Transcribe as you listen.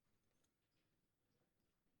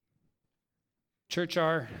Church,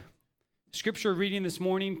 our scripture reading this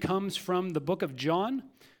morning comes from the book of John.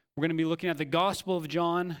 We're going to be looking at the Gospel of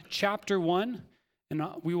John, chapter 1, and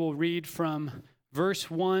we will read from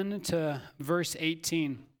verse 1 to verse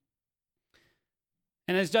 18.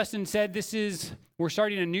 And as Dustin said, we're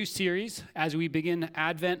starting a new series as we begin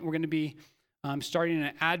Advent. We're going to be starting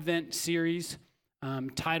an Advent series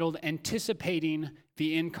titled Anticipating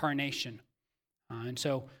the Incarnation. And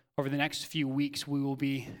so over the next few weeks, we will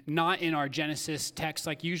be not in our Genesis text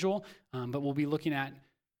like usual, but we'll be looking at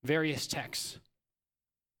various texts.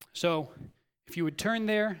 So if you would turn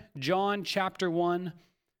there, John chapter 1,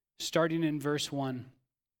 starting in verse 1.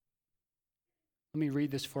 Let me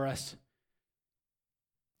read this for us.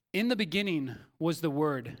 In the beginning was the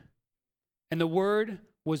Word, and the Word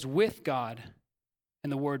was with God,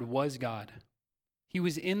 and the Word was God. He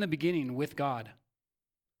was in the beginning with God.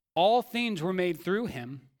 All things were made through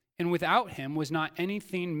him, and without him was not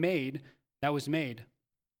anything made that was made.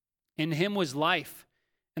 In him was life,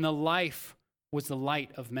 and the life was the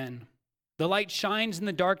light of men. The light shines in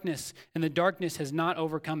the darkness, and the darkness has not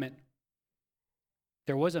overcome it.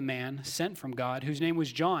 There was a man sent from God whose name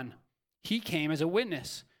was John. He came as a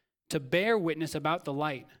witness to bear witness about the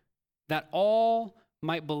light, that all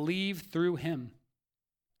might believe through him.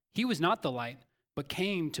 He was not the light, but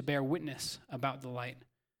came to bear witness about the light.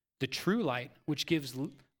 The true light, which gives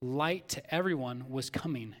light to everyone, was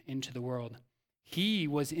coming into the world. He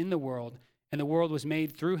was in the world, and the world was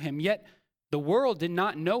made through him, yet the world did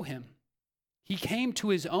not know him. He came to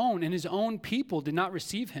his own, and his own people did not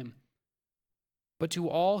receive him. But to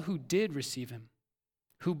all who did receive him,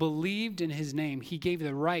 who believed in his name, he gave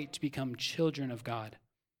the right to become children of God,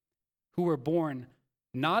 who were born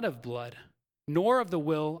not of blood, nor of the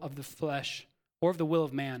will of the flesh, or of the will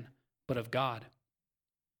of man, but of God.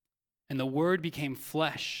 And the Word became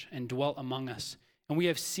flesh and dwelt among us, and we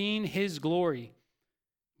have seen his glory,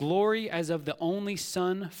 glory as of the only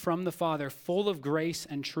Son from the Father, full of grace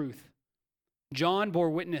and truth. John bore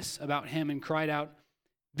witness about him and cried out,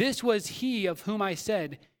 "This was he of whom I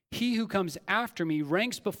said, 'He who comes after me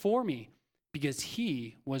ranks before me, because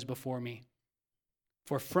he was before me.'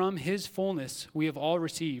 For from his fullness we have all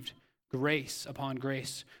received grace upon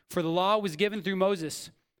grace. For the law was given through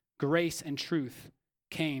Moses, grace and truth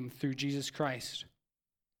came through Jesus Christ.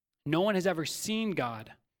 No one has ever seen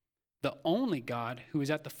God, the only God who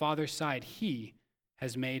is at the Father's side. He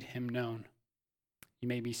has made him known." You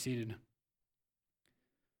may be seated.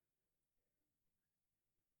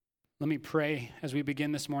 Let me pray as we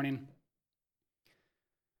begin this morning.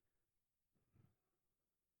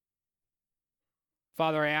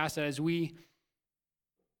 Father, I ask that as we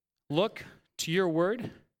look to your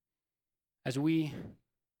word, as we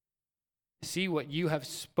see what you have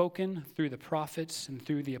spoken through the prophets and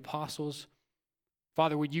through the apostles,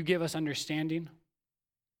 Father, would you give us understanding?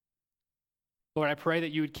 Lord, I pray that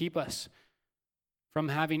you would keep us from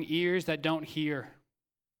having ears that don't hear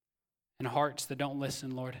and hearts that don't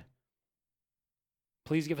listen, Lord.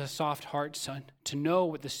 Please give us soft hearts to know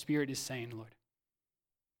what the Spirit is saying, Lord.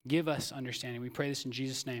 Give us understanding. We pray this in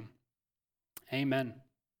Jesus' name. Amen.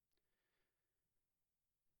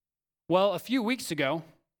 Well, a few weeks ago,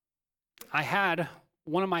 I had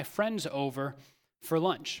one of my friends over for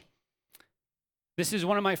lunch. This is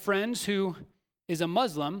one of my friends who is a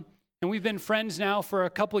Muslim, and we've been friends now for a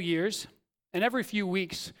couple years. And every few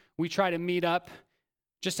weeks, we try to meet up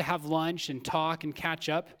just to have lunch and talk and catch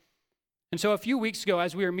up. And so a few weeks ago,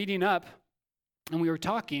 as we were meeting up and we were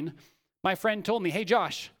talking, my friend told me, "Hey,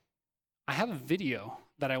 Josh, I have a video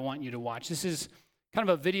that I want you to watch. This is kind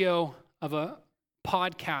of a video of a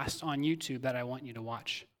podcast on YouTube that I want you to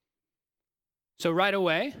watch." So right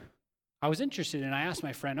away, I was interested, and I asked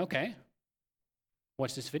my friend, "Okay,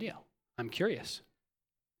 what's this video? I'm curious."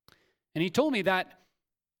 And he told me that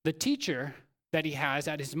the teacher that he has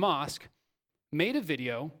at his mosque made a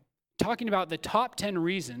video talking about the top 10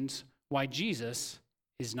 reasons why Jesus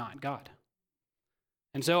is not God.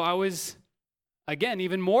 And so I was, again,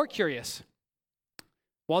 even more curious.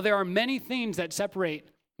 While there are many things that separate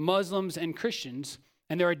Muslims and Christians,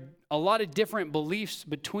 and there are a lot of different beliefs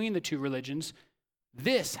between the two religions,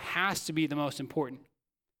 this has to be the most important.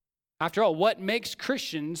 After all, what makes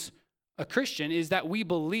Christians a Christian is that we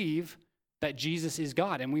believe that Jesus is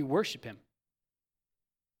God and we worship him.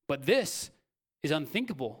 But this is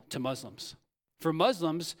unthinkable to Muslims. For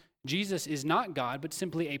Muslims, Jesus is not God, but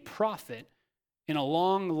simply a prophet in a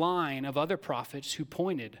long line of other prophets who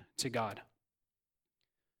pointed to God.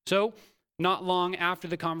 So, not long after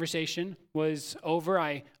the conversation was over,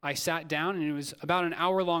 I sat down, and it was about an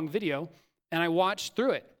hour-long video, and I watched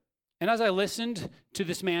through it. And as I listened to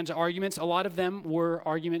this man's arguments, a lot of them were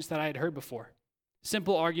arguments that I had heard before.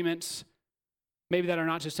 simple arguments, maybe that are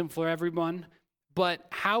not so simple for everyone, but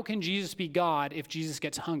how can Jesus be God if Jesus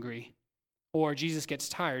gets hungry or Jesus gets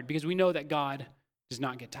tired? Because we know that God does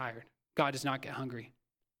not get tired. God does not get hungry.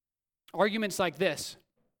 Arguments like this.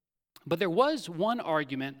 But there was one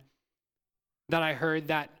argument that I heard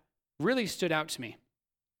that really stood out to me.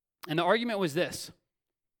 And the argument was this: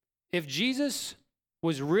 if Jesus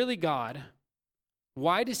was really God,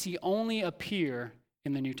 why does he only appear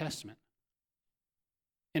in the New Testament?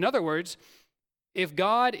 In other words, if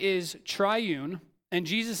God is triune and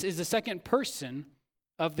Jesus is the second person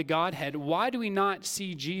of the Godhead, why do we not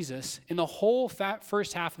see Jesus in the whole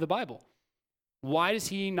first half of the Bible? Why does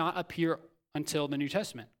he not appear until the New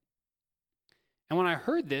Testament? And when I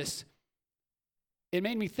heard this, it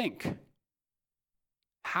made me think,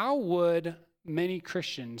 how would many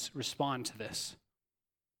Christians respond to this?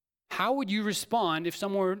 How would you respond if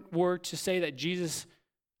someone were to say that Jesus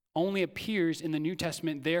only appears in the New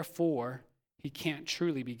Testament, therefore he can't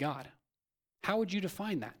truly be God? How would you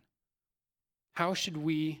define that? How should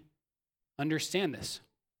we understand this?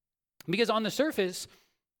 Because on the surface,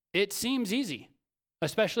 it seems easy,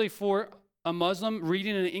 especially for a Muslim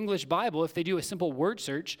reading an English Bible. If they do a simple word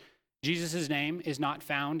search, Jesus' name is not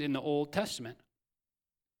found in the Old Testament.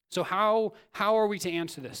 So how are we to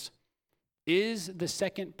answer this? Is the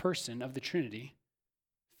second person of the Trinity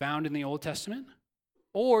found in the Old Testament?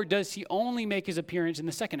 Or does he only make his appearance in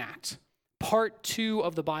the second act, part 2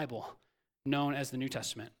 of the Bible, known as the New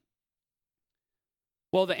Testament?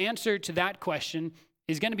 Well, the answer to that question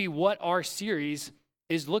is going to be what our series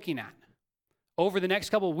is looking at. Over the next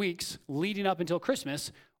couple of weeks, leading up until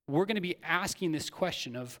Christmas, we're going to be asking this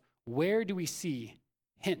question of where do we see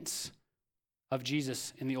hints of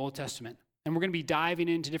Jesus in the Old Testament? And we're going to be diving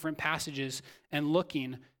into different passages and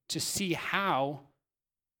looking to see how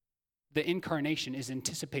the incarnation is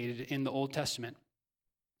anticipated in the Old Testament.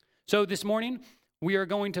 So this morning, we are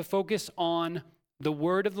going to focus on the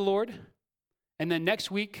word of the Lord. And then next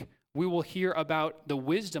week, we will hear about the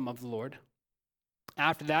wisdom of the Lord.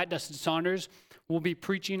 After that, Dustin Saunders will be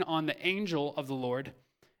preaching on the angel of the Lord.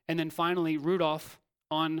 And then finally, Rudolph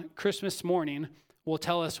on Christmas morning will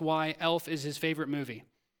tell us why Elf is his favorite movie.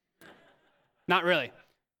 Not really.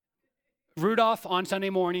 Rudolph on Sunday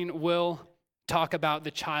morning will talk about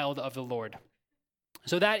the child of the Lord.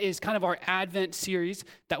 So that is kind of our Advent series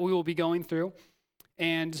that we will be going through.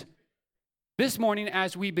 And this morning,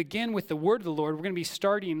 as we begin with the word of the Lord, we're going to be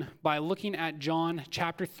starting by looking at John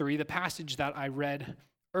chapter 3, the passage that I read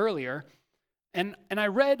earlier. And I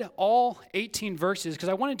read all 18 verses because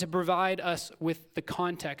I wanted to provide us with the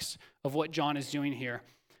context of what John is doing here.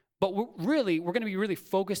 But we're going to be really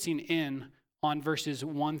focusing in on verses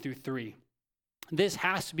 1 through 3. This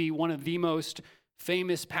has to be one of the most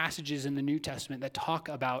famous passages in the New Testament that talk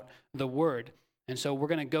about the Word. And so we're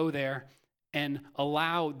going to go there and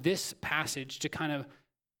allow this passage to kind of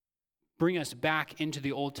bring us back into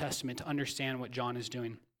the Old Testament to understand what John is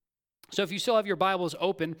doing. So if you still have your Bibles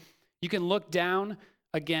open, you can look down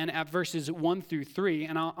again at verses 1 through 3,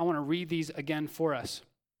 and I want to read these again for us.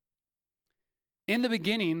 In the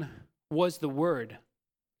beginning was the Word,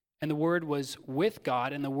 and the Word was with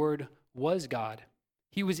God, and the Word was God.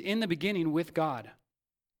 He was in the beginning with God.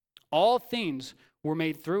 All things were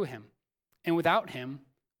made through him, and without him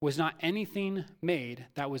was not anything made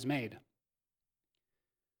that was made.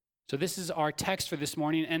 So this is our text for this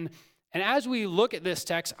morning. And as we look at this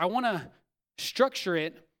text, I want to structure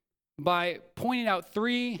it by pointing out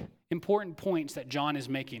 3 important points that John is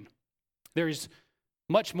making. There's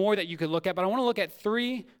much more that you could look at, but I want to look at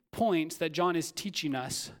 3 points that John is teaching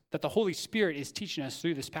us, that the Holy Spirit is teaching us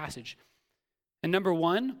through this passage. And number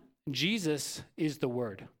 1, Jesus is the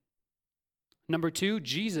Word. Number 2,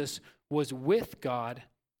 Jesus was with God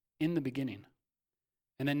in the beginning.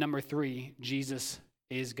 And then number 3, Jesus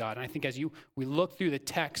is God. And I think as we look through the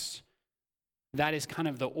text, that is kind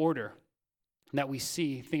of the order that we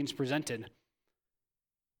see things presented.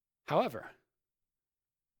 However,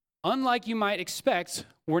 unlike you might expect,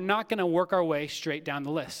 we're not going to work our way straight down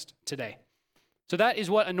the list today. So that is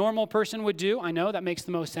what a normal person would do. I know that makes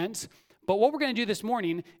the most sense. But what we're going to do this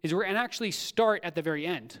morning is we're going to actually start at the very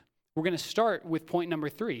end. We're going to start with point number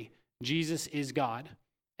 3, Jesus is God,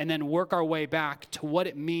 and then work our way back to what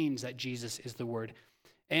it means that Jesus is the Word.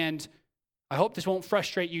 And I hope this won't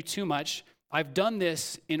frustrate you too much. I've done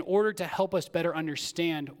this in order to help us better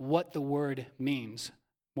understand what the Word means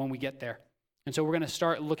when we get there. And so we're going to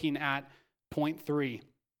start looking at point 3.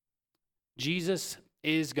 Jesus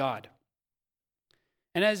is God.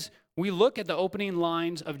 And as we look at the opening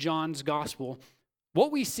lines of John's gospel,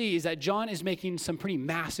 what we see is that John is making some pretty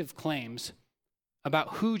massive claims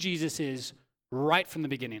about who Jesus is right from the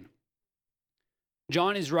beginning.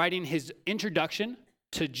 John is writing his introduction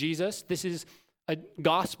to Jesus. This is a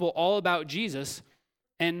gospel all about Jesus,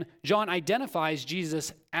 and John identifies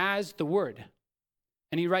Jesus as the Word.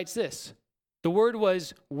 And he writes this: the Word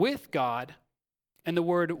was with God, and the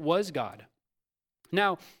Word was God.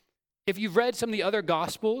 Now, if you've read some of the other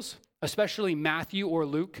Gospels, especially Matthew or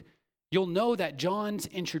Luke, you'll know that John's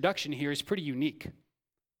introduction here is pretty unique.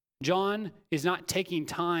 John is not taking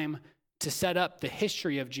time to set up the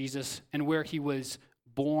history of Jesus and where he was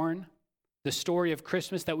born, the story of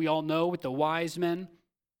Christmas that we all know with the wise men,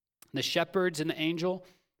 the shepherds, and the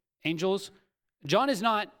angels. John is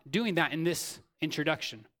not doing that in this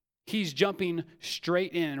introduction. He's jumping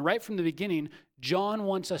straight in. And right from the beginning, John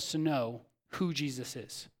wants us to know who Jesus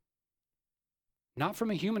is. Not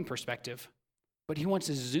from a human perspective, but he wants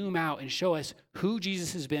to zoom out and show us who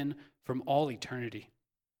Jesus has been from all eternity.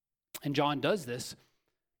 And John does this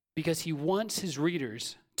because he wants his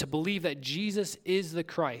readers to believe that Jesus is the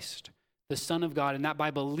Christ, the Son of God, and that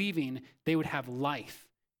by believing, they would have life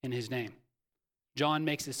in his name. John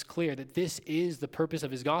makes this clear that this is the purpose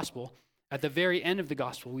of his gospel. At the very end of the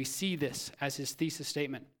gospel, we see this as his thesis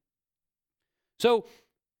statement. So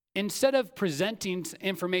instead of presenting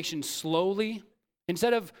information slowly,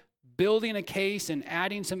 instead of building a case and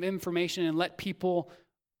adding some information and let people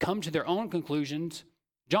come to their own conclusions,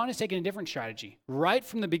 John is taking a different strategy. Right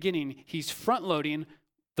from the beginning, he's front-loading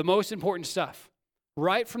the most important stuff.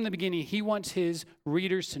 Right from the beginning, he wants his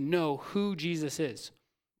readers to know who Jesus is.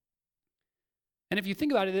 And if you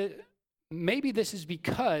think about it, maybe this is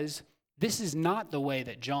because this is not the way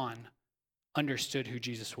that John understood who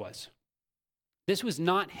Jesus was. This was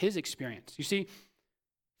not his experience. You see,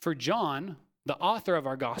 for John, the author of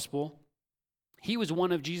our gospel, he was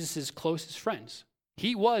one of Jesus' closest friends.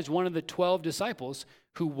 He was one of the 12 disciples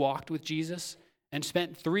who walked with Jesus and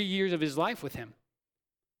spent 3 years of his life with him.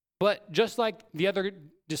 But just like the other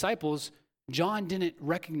disciples, John didn't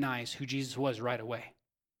recognize who Jesus was right away.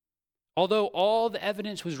 Although all the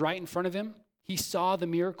evidence was right in front of him, he saw the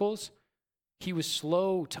miracles, he was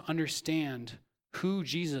slow to understand who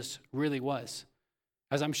Jesus really was,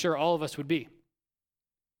 as I'm sure all of us would be.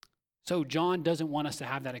 So John doesn't want us to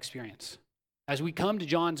have that experience. As we come to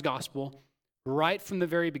John's gospel, right from the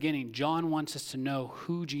very beginning, John wants us to know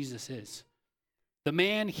who Jesus is. The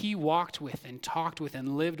man he walked with and talked with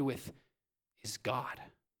and lived with is God.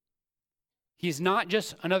 He is not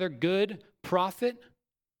just another good prophet.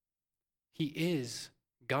 He is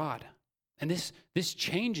God. And this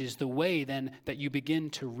changes the way then that you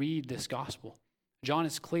begin to read this gospel. John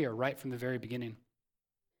is clear right from the very beginning.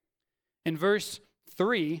 In verse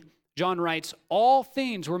 3, John writes, "All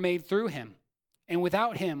things were made through him, and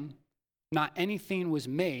without him, not anything was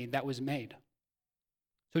made that was made."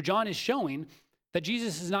 So John is showing that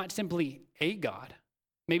Jesus is not simply a God,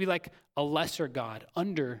 maybe like a lesser God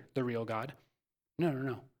under the real God.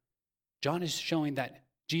 No. John is showing that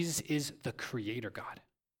Jesus is the creator God.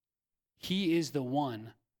 He is the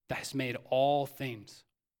one that has made all things.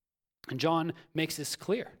 And John makes this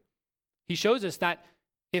clear. He shows us that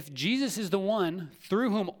if Jesus is the one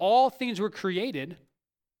through whom all things were created,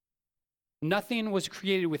 nothing was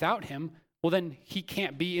created without him, well, then he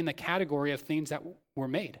can't be in the category of things that were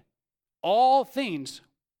made. All things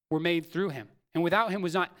were made through him, and without him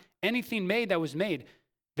was not anything made that was made.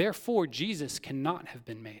 Therefore, Jesus cannot have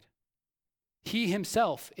been made. He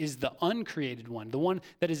himself is the uncreated one, the one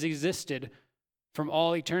that has existed from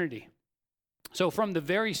all eternity. So from the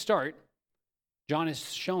very start, John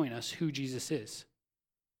is showing us who Jesus is.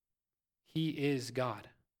 He is God.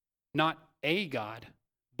 Not a God,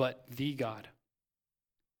 but the God.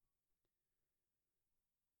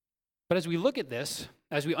 But as we look at this,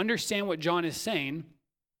 as we understand what John is saying,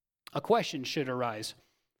 a question should arise.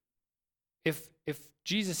 If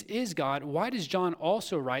Jesus is God, why does John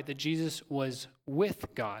also write that Jesus was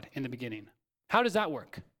with God in the beginning? How does that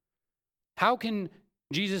work? How can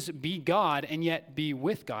Jesus be God and yet be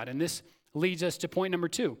with God? And this leads us to point number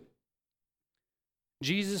 2.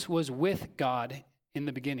 Jesus was with God in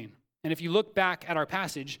the beginning. And if you look back at our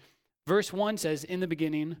passage, verse 1 says, "In the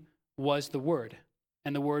beginning was the Word,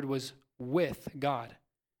 and the Word was with God."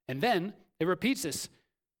 And then it repeats this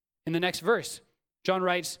in the next verse. John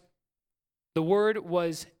writes, "The Word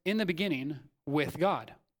was in the beginning with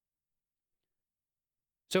God."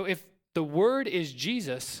 So if the Word is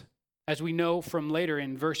Jesus, as we know from later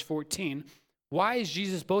in verse 14, why is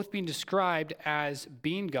Jesus both being described as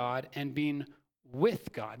being God and being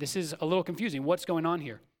with God? This is a little confusing. What's going on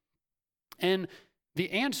here? And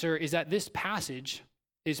the answer is that this passage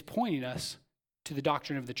is pointing us to the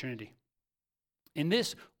doctrine of the Trinity. In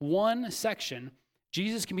this one section,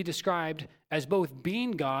 Jesus can be described as both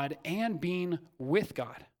being God and being with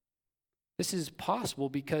God. This is possible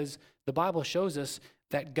because the Bible shows us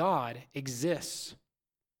that God exists.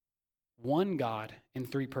 One God in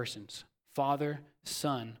three persons, Father,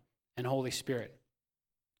 Son, and Holy Spirit.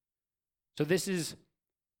 So this is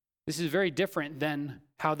very different than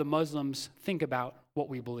how the Muslims think about what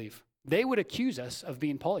we believe. They would accuse us of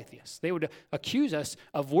being polytheists. They would accuse us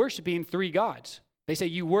of worshiping three gods. They say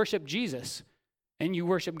you worship Jesus and you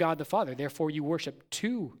worship God the Father. Therefore, you worship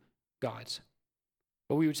two gods.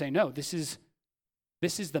 But we would say, no, this is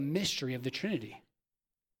the mystery of the Trinity.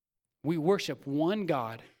 We worship one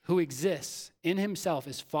God who exists in himself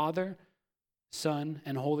as Father, Son,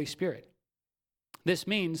 and Holy Spirit. This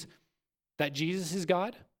means that Jesus is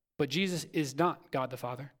God, but Jesus is not God the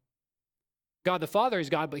Father. God the Father is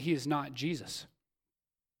God, but he is not Jesus.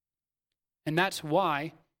 And that's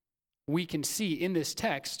why we can see in this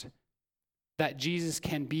text that Jesus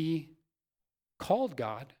can be called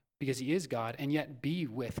God because he is God and yet be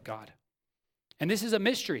with God. And this is a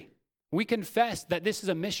mystery. We confess that this is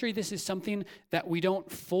a mystery. This is something that we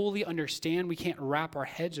don't fully understand. We can't wrap our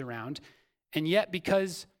heads around. And yet,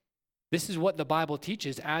 because this is what the Bible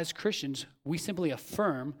teaches, as Christians, we simply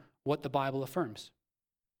affirm what the Bible affirms.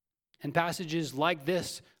 And passages like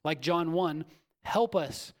this, like John 1, help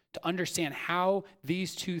us to understand how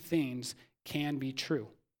these two things can be true.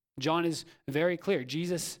 John is very clear.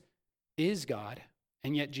 Jesus is God,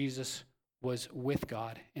 and yet Jesus was with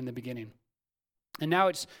God in the beginning. And now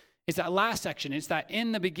it's that last section. It's that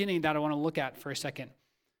in the beginning that I want to look at for a second.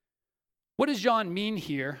 What does John mean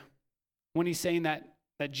here when he's saying that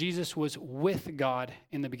Jesus was with God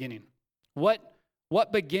in the beginning? What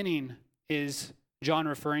beginning is John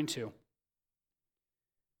referring to?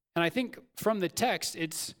 And I think from the text,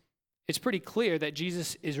 it's pretty clear that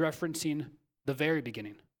Jesus is referencing the very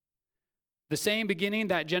beginning. The same beginning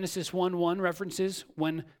that Genesis 1:1 references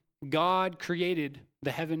when God created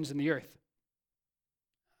the heavens and the earth.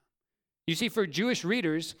 You see, for Jewish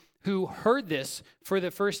readers who heard this for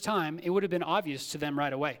the first time, it would have been obvious to them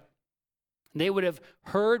right away. They would have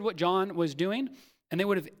heard what John was doing, and they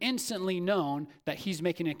would have instantly known that he's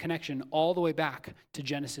making a connection all the way back to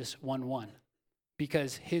Genesis 1:1,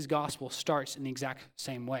 because his gospel starts in the exact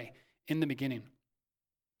same way, in the beginning.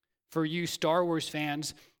 For you Star Wars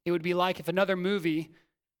fans, it would be like if another movie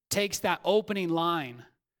takes that opening line,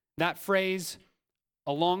 that phrase,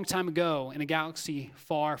 a long time ago in a galaxy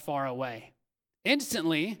far, far away.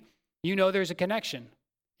 Instantly, you know there's a connection.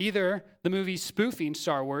 Either the movie's spoofing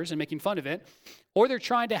Star Wars and making fun of it, or they're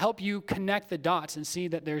trying to help you connect the dots and see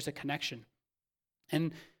that there's a connection.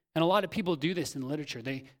 And a lot of people do this in literature.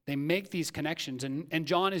 They make these connections, and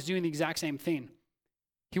John is doing the exact same thing.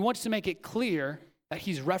 He wants to make it clear that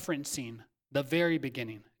he's referencing the very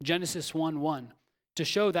beginning, Genesis 1:1, to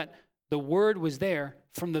show that the Word was there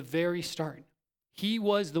from the very start. He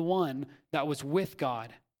was the one that was with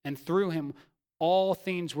God, and through him, all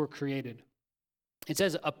things were created. It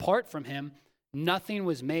says, apart from him, nothing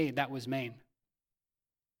was made that was made.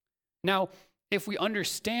 Now, if we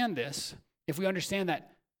understand this, if we understand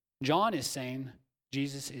that John is saying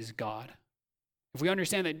Jesus is God, if we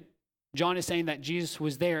understand that John is saying that Jesus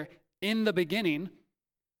was there in the beginning,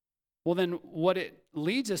 well, then what it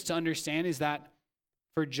leads us to understand is that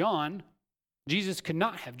for John, Jesus could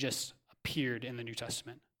not have just appeared in the New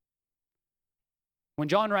Testament. When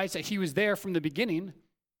John writes that he was there from the beginning,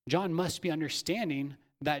 John must be understanding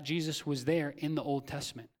that Jesus was there in the Old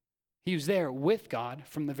Testament. He was there with God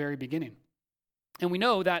from the very beginning. And we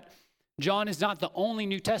know that John is not the only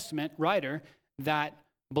New Testament writer that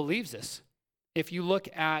believes this. If you look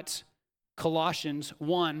at Colossians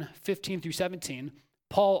 1:15 through 17,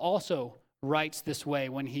 Paul also writes this way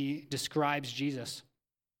when he describes Jesus.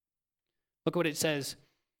 Look what it says.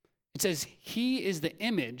 It says, he is the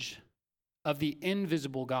image of the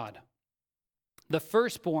invisible God, the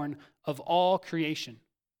firstborn of all creation.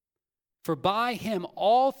 For by him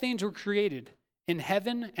all things were created in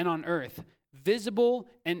heaven and on earth, visible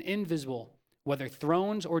and invisible, whether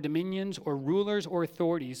thrones or dominions or rulers or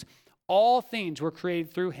authorities, all things were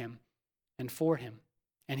created through him and for him.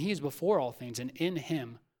 And he is before all things, and in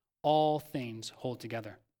him all things hold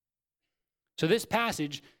together. So this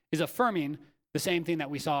passage is affirming the same thing that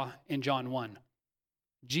we saw in John 1.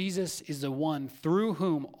 Jesus is the one through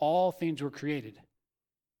whom all things were created.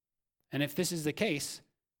 And if this is the case,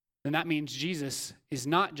 then that means Jesus is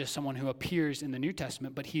not just someone who appears in the New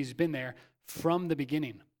Testament, but he's been there from the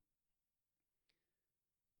beginning.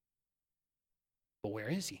 But where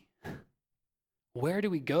is he? Where do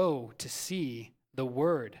we go to see the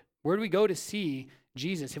Word? Where do we go to see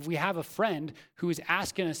Jesus, if we have a friend who is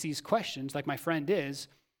asking us these questions, like my friend is,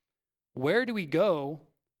 where do we go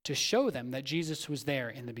to show them that Jesus was there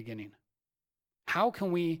in the beginning? How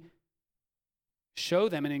can we show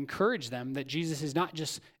them and encourage them that Jesus is not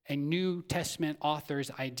just a New Testament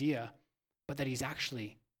author's idea, but that he's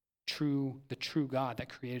actually the true God that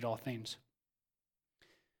created all things?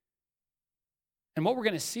 And what we're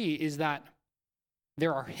going to see is that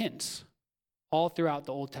there are hints all throughout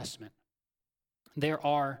the Old Testament. There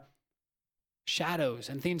are shadows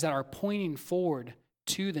and things that are pointing forward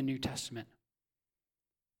to the New Testament.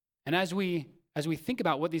 And as we think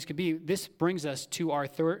about what these could be, this brings us to our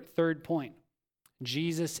third point.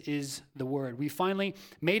 Jesus is the Word. We finally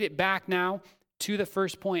made it back now to the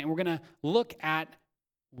first point, and we're going to look at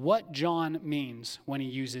what John means when he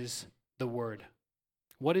uses the Word.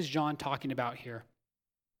 What is John talking about here?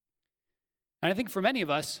 And I think for many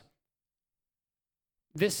of us,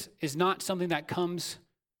 this is not something that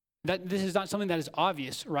is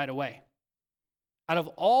obvious right away. Out of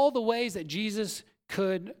all the ways that Jesus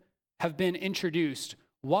could have been introduced,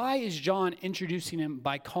 why is John introducing him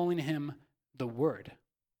by calling him the Word?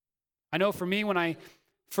 I know for me, when I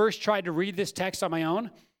first tried to read this text on my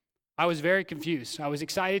own, I was very confused. I was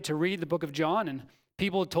excited to read the book of John, and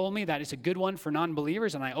people told me that it's a good one for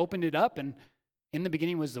non-believers, and I opened it up, and in the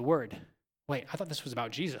beginning was the Word. Wait, I thought this was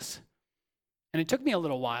about Jesus. And it took me a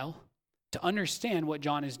little while to understand what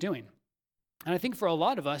John is doing. And I think for a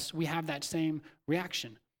lot of us, we have that same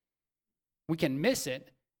reaction. We can miss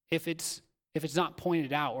it if it's not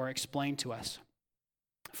pointed out or explained to us.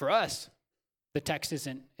 For us, the text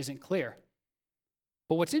isn't clear.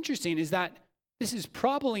 But what's interesting is that this is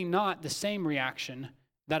probably not the same reaction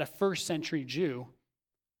that a first century Jew,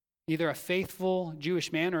 either a faithful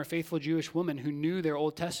Jewish man or a faithful Jewish woman who knew their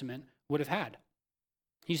Old Testament, would have had.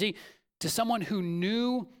 You see, to someone who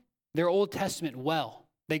knew their Old Testament well,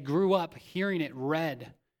 they grew up hearing it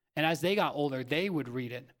read, and as they got older, they would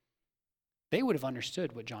read it. They would have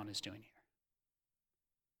understood what John is doing here.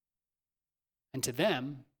 And to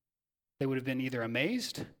them, they would have been either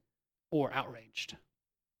amazed or outraged.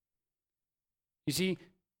 You see,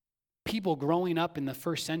 people growing up in the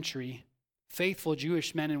first century, faithful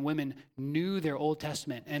Jewish men and women, knew their Old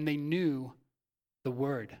Testament, and they knew the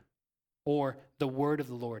Word, or the word of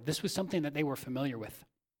the Lord. This was something that they were familiar with.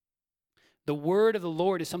 The word of the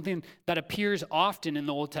Lord is something that appears often in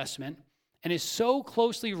the Old Testament and is so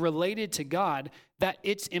closely related to God that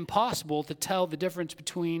it's impossible to tell the difference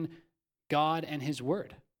between God and his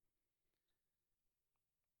word.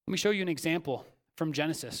 Let me show you an example from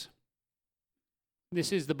Genesis.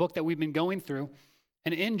 This is the book that we've been going through.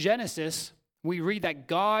 And in Genesis, we read that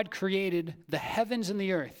God created the heavens and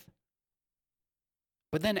the earth.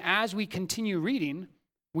 But then as we continue reading,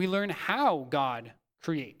 we learn how God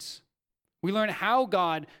creates. We learn how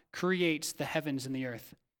God creates the heavens and the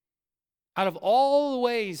earth. Out of all the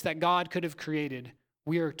ways that God could have created,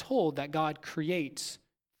 we are told that God creates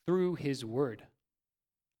through his word.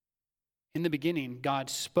 In the beginning, God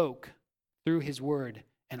spoke through his word,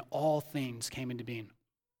 and all things came into being.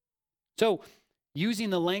 So, using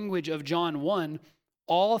the language of John 1,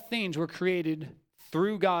 all things were created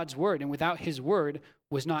through God's word, and without his word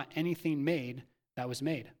was not anything made that was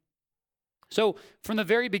made. So, from the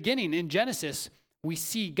very beginning in Genesis, we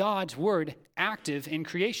see God's word active in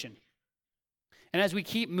creation. And as we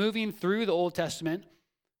keep moving through the Old Testament,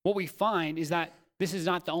 what we find is that this is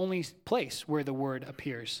not the only place where the word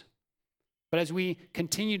appears. But as we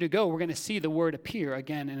continue to go, we're going to see the word appear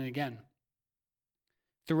again and again.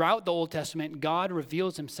 Throughout the Old Testament, God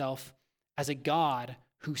reveals himself as a God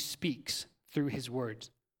who speaks through his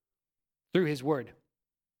words, through his word.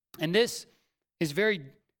 And this is very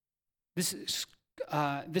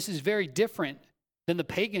different than the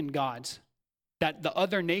pagan gods that the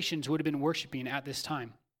other nations would have been worshiping at this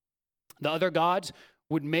time. The other gods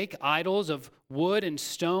would make idols of wood and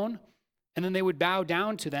stone, and then they would bow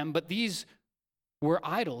down to them, but these were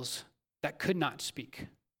idols that could not speak.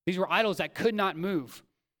 These were idols that could not move.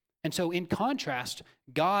 And so in contrast,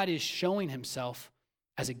 God is showing himself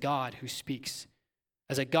as a God who speaks,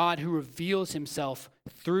 as a God who reveals himself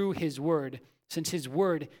through his word, since his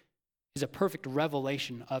word is a perfect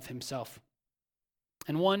revelation of himself.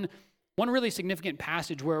 And one really significant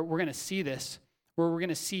passage where we're going to see this, where we're going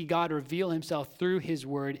to see God reveal himself through his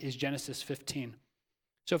word, is Genesis 15.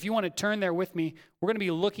 So if you want to turn there with me, we're going to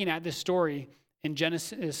be looking at this story in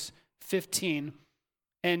Genesis 15.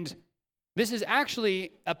 And this is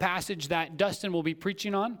actually a passage that Dustin will be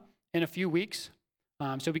preaching on in a few weeks.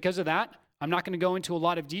 So because of that, I'm not going to go into a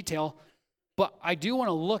lot of detail, but I do want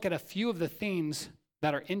to look at a few of the things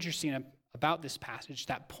that are interesting about this passage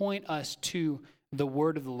that point us to the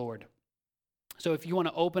word of the Lord. So if you want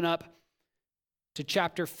to open up to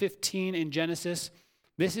chapter 15 in Genesis,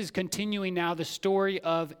 this is continuing now the story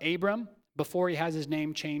of Abram before he has his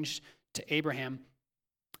name changed to Abraham.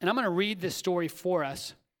 And I'm going to read this story for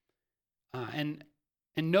us and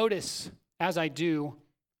notice as I do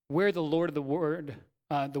where the word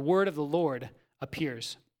of the Lord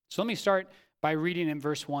appears. So let me start by reading in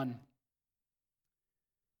verse 1.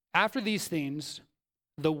 After these things,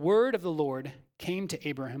 the word of the Lord came to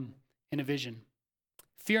Abraham in a vision.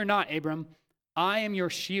 Fear not, Abram, I am your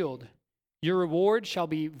shield. Your reward shall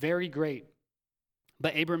be very great.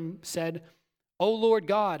 But Abram said, O Lord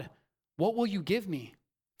God, what will you give me?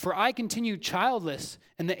 For I continue childless,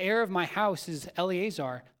 and the heir of my house is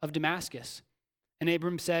Eleazar of Damascus. And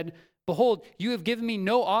Abram said, Behold, you have given me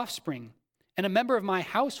no offspring, and a member of my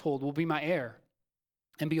household will be my heir.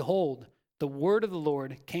 And behold, the word of the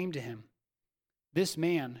Lord came to him. This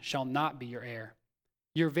man shall not be your heir.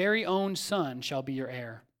 Your very own son shall be your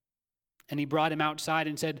heir. And he brought him outside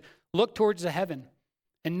and said, Look towards the heaven,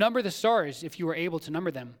 and number the stars if you are able to number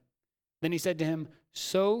them. Then he said to him,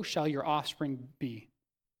 So shall your offspring be.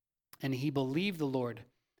 And he believed the Lord,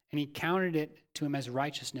 and he counted it to him as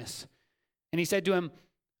righteousness. And he said to him,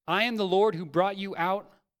 I am the Lord who brought you out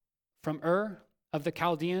from Ur of the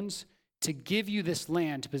Chaldeans to give you this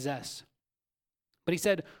land to possess. But he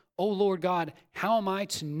said, O Lord God, how am I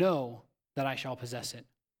to know that I shall possess it?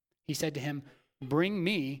 He said to him, Bring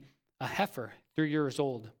me a heifer 3 years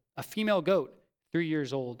old, a female goat 3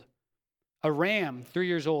 years old, a ram 3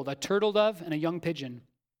 years old, a turtle dove, and a young pigeon.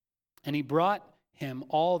 And he brought him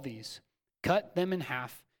all these, cut them in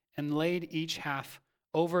half, and laid each half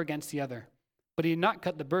over against the other. But he did not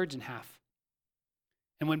cut the birds in half.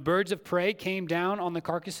 And when birds of prey came down on the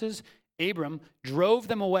carcasses, Abram drove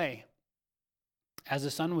them away. As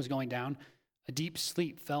the sun was going down, a deep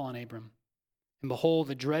sleep fell on Abram. And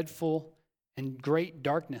behold, a dreadful and great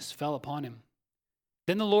darkness fell upon him.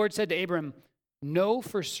 Then the Lord said to Abram, Know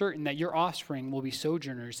for certain that your offspring will be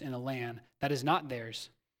sojourners in a land that is not theirs,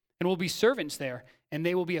 and will be servants there, and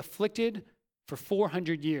they will be afflicted for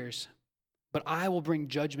 400 years. But I will bring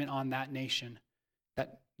judgment on that nation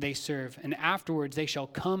that they serve, and afterwards they shall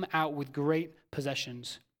come out with great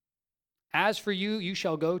possessions. As for you, you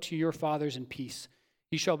shall go to your fathers in peace.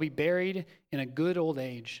 You shall be buried in a good old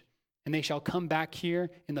age, and they shall come back here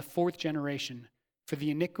in the 4th generation, for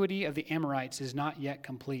the iniquity of the Amorites is not yet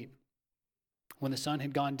complete. When the sun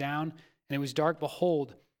had gone down, and it was dark,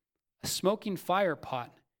 behold, a smoking fire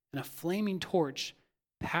pot and a flaming torch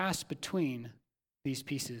passed between these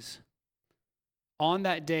pieces. On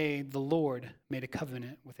that day, the Lord made a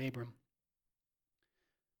covenant with Abram.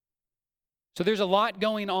 So there's a lot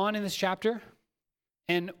going on in this chapter.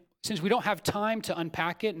 And since we don't have time to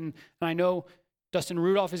unpack it, and I know Dustin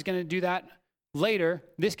Rudolph is going to do that later,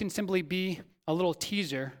 this can simply be a little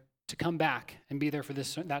teaser to come back and be there for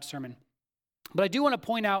that sermon. But I do want to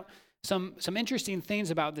point out some interesting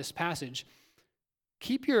things about this passage.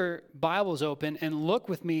 Keep your Bibles open and look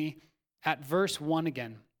with me at verse 1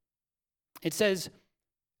 again. It says,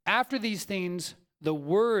 After these things, the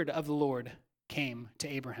word of the Lord came to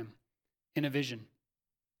Abraham in a vision.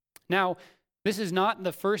 Now, this is not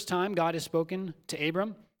the first time God has spoken to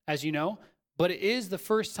Abram, as you know, but it is the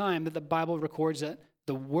first time that the Bible records that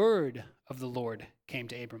the word of the Lord came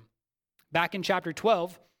to Abram. Back in chapter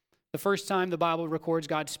 12, the first time the Bible records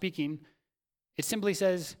God speaking, it simply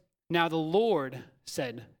says, Now the Lord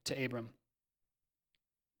said to Abram.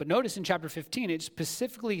 But notice in chapter 15, it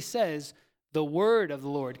specifically says, the word of the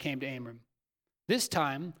Lord came to Abram. This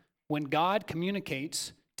time, when God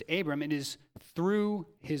communicates to Abram, it is through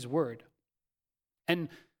his word. And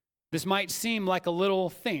this might seem like a little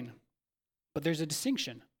thing, but there's a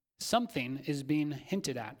distinction. Something is being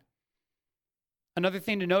hinted at. Another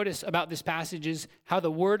thing to notice about this passage is how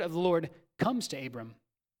the word of the Lord comes to Abram.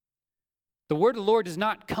 The word of the Lord does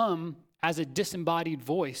not come as a disembodied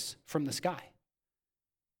voice from the sky.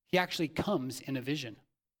 He actually comes in a vision.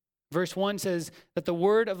 Verse 1 says that the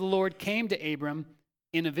word of the Lord came to Abram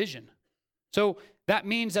in a vision. So that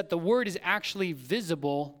means that the word is actually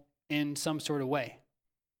visible in some sort of way.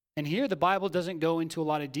 And here the Bible doesn't go into a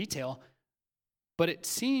lot of detail, but it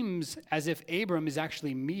seems as if Abram is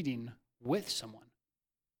actually meeting with someone.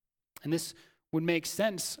 And this would make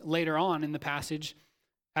sense later on in the passage,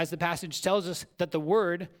 as the passage tells us that the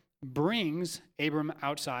word brings Abram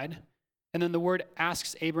outside, and then the word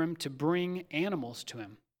asks Abram to bring animals to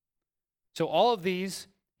him. So all of these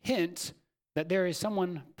hint that there is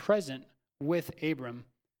someone present with Abram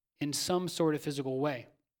in some sort of physical way.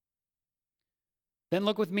 Then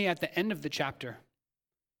look with me at the end of the chapter.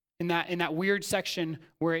 in that weird section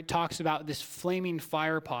where it talks about this flaming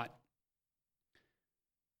fire pot.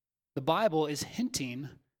 The Bible is hinting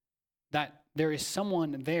that there is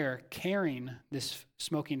someone there carrying this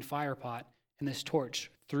smoking fire pot and this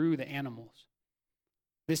torch through the animals.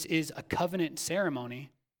 This is a covenant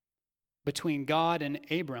ceremony between God and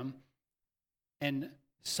Abram, and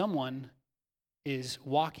someone is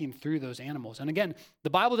walking through those animals. And again, the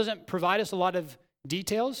Bible doesn't provide us a lot of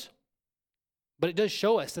details, but it does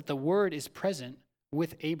show us that the Word is present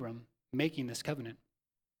with Abram making this covenant.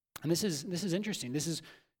 And this is interesting. This is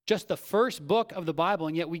just the first book of the Bible,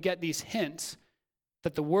 and yet we get these hints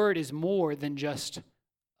that the Word is more than just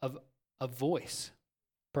a voice.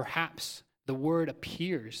 Perhaps the Word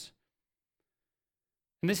appears.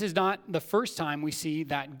 And this is not the first time we see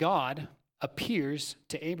that God appears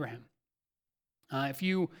to Abraham.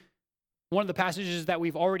 One of the passages that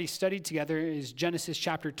we've already studied together is Genesis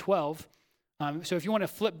chapter 12. So if you want to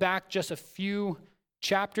flip back just a few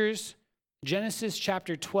chapters, Genesis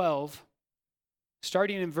chapter 12,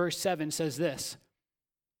 starting in verse 7, says this: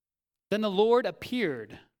 Then the Lord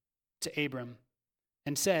appeared to Abram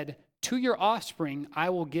and said, To your offspring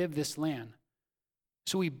I will give this land.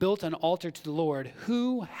 So he built an altar to the Lord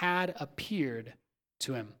who had appeared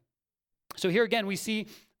to him. So here again we see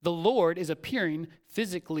the Lord is appearing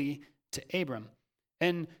physically to Abram.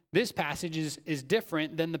 And this passage is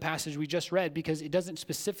different than the passage we just read because it doesn't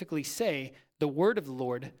specifically say the word of the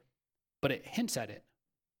Lord, but it hints at it.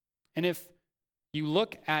 And if you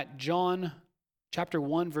look at John chapter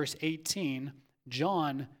 1, verse 18,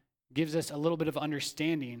 John gives us a little bit of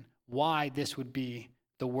understanding why this would be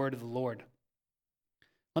the word of the Lord.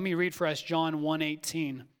 Let me read for us John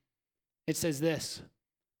 1:18. It says this: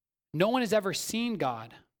 No one has ever seen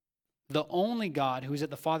God, the only God who is at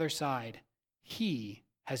the Father's side. He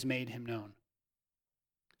has made him known.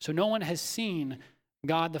 So no one has seen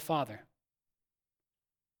God the Father.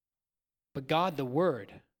 But God the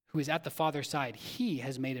Word, who is at the Father's side, he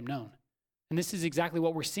has made him known. And this is exactly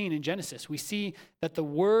what we're seeing in Genesis. We see that the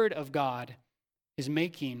Word of God is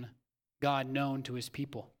making God known to his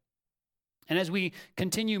people. And as we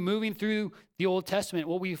continue moving through the Old Testament,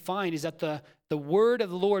 what we find is that the word of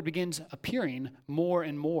the Lord begins appearing more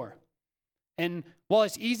and more. And while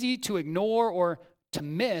it's easy to ignore or to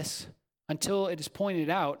miss until it is pointed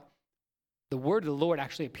out, the word of the Lord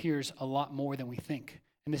actually appears a lot more than we think.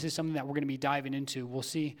 And this is something that we're going to be diving into. We'll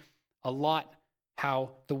see a lot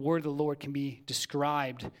how the word of the Lord can be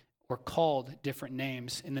described or called different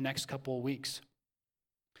names in the next couple of weeks.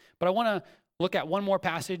 But I want to look at one more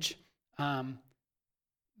passage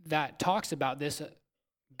that talks about this,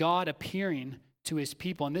 God appearing to his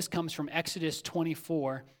people. And this comes from Exodus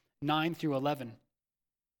 24, 9 through 11.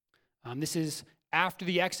 This is after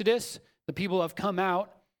the Exodus. The people have come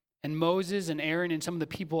out, and Moses and Aaron and some of the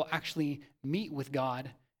people actually meet with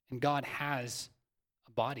God, and God has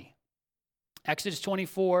a body. Exodus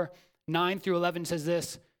 24, 9 through 11 says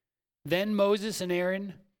this: Then Moses and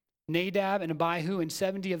Aaron, Nadab and Abihu, and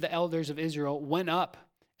 70 of the elders of Israel went up,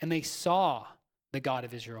 and they saw the God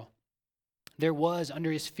of Israel. There was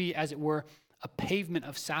under his feet, as it were, a pavement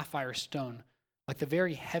of sapphire stone, like the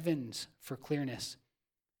very heavens for clearness.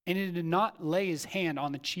 And he did not lay his hand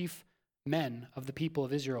on the chief men of the people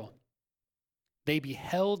of Israel. They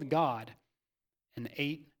beheld God and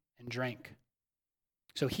ate and drank.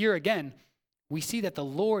 So here again, we see that the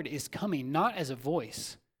Lord is coming not as a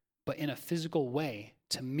voice, but in a physical way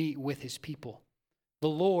to meet with his people. The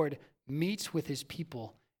Lord meets with his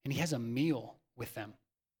people, and he has a meal with them.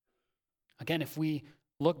 Again, if we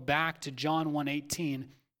look back to John 1:18,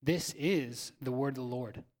 this is the word of the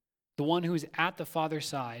Lord, the one who is at the Father's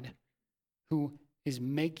side, who is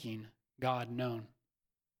making God known.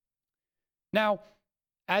 Now,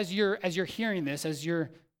 as you're hearing this, as you're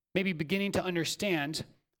maybe beginning to understand,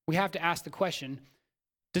 we have to ask the question,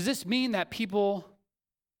 does this mean that people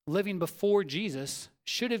living before Jesus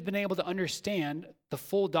should have been able to understand the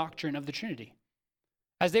full doctrine of the Trinity?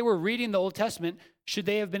 As they were reading the Old Testament, should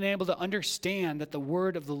they have been able to understand that the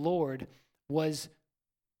word of the Lord was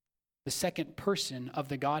the second person of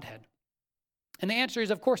the Godhead? And the answer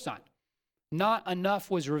is, of course not. Not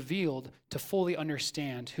enough was revealed to fully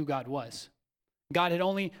understand who God was. God had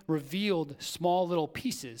only revealed small little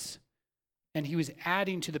pieces, and he was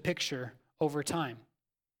adding to the picture over time.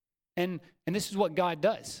 And this is what God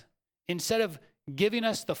does. Instead of giving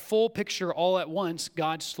us the full picture all at once,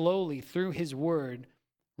 God slowly, through his word,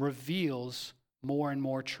 reveals more and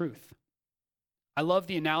more truth. I love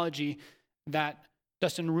the analogy that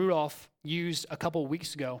Dustin Rudolph used a couple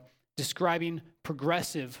weeks ago describing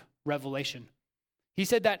progressive revelation. He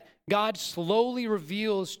said that God slowly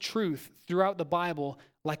reveals truth throughout the Bible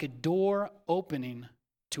like a door opening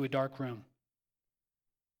to a dark room.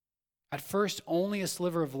 At first, only a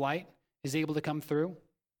sliver of light is able to come through.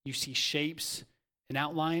 You see shapes and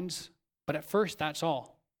outlines, but at first, that's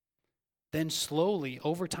all. Then slowly,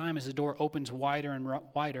 over time, as the door opens wider and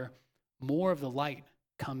wider, more of the light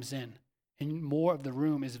comes in and more of the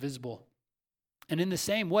room is visible. And in the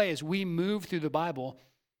same way, as we move through the Bible,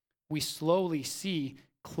 we slowly see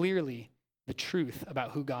clearly the truth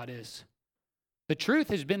about who God is. The truth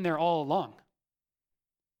has been there all along,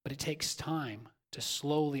 but it takes time to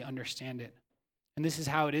slowly understand it. And this is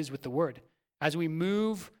how it is with the Word. As we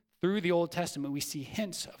move through the Old Testament, we see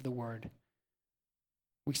hints of the Word.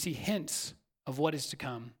 We see hints of what is to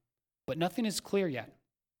come, but nothing is clear yet.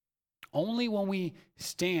 Only when we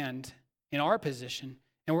stand in our position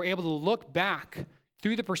and we're able to look back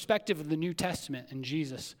through the perspective of the New Testament and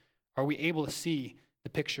Jesus are we able to see the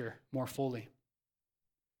picture more fully.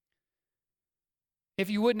 If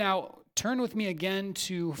you would now turn with me again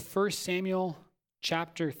to 1 Samuel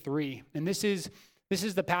chapter 3. And this is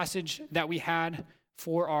the passage that we had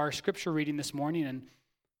for our scripture reading this morning. And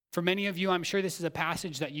for many of you, I'm sure this is a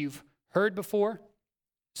passage that you've heard before.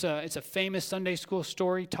 It's a famous Sunday school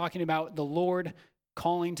story talking about the Lord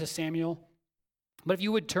calling to Samuel. But if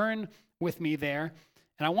you would turn with me there,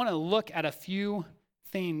 and I want to look at a few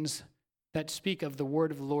things that speak of the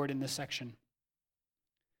word of the Lord in this section.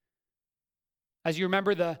 As you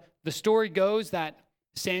remember, the story goes that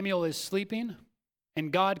Samuel is sleeping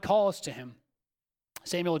and God calls to him.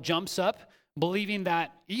 Samuel jumps up, believing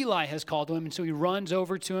that Eli has called to him, and so he runs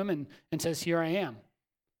over to him and says, "Here I am."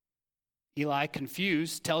 Eli,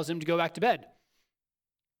 confused, tells him to go back to bed.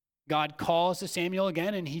 God calls to Samuel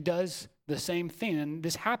again, and he does the same thing. And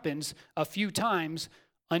this happens a few times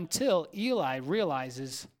until Eli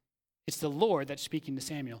realizes it's the Lord that's speaking to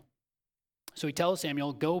Samuel. So he tells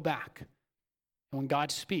Samuel, "Go back." And when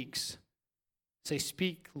God speaks, say,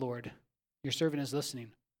 "Speak, Lord. Your servant is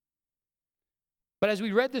listening." But as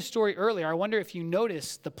we read this story earlier, I wonder if you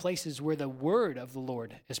notice the places where the word of the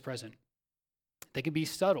Lord is present. They can be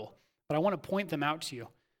subtle, but I want to point them out to you.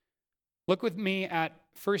 Look with me at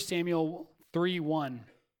 1 Samuel 3:1.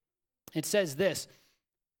 It says this,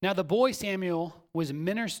 "Now the boy Samuel was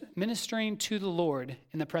ministering to the Lord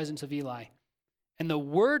in the presence of Eli, and the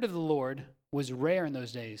word of the Lord was rare in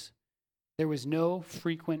those days. There was no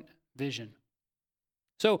frequent vision."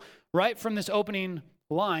 So right from this opening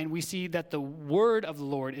line, we see that the word of the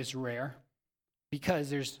Lord is rare because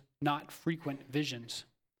there's not frequent visions.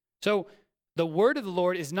 So the word of the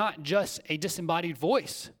Lord is not just a disembodied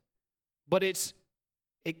voice, but it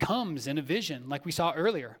comes in a vision, like we saw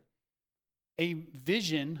earlier. A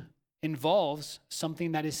vision involves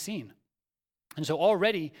something that is seen. And so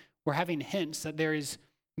already we're having hints that there is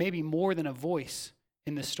maybe more than a voice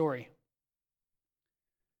in this story.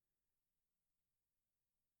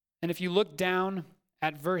 And if you look down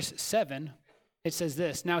at verse 7, it says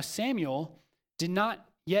this, "Now Samuel did not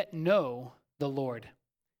yet know the Lord,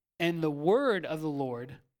 and the word of the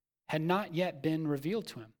Lord had not yet been revealed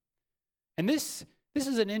to him." And this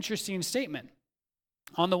is an interesting statement.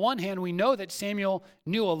 On the one hand, we know that Samuel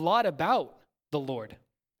knew a lot about the Lord.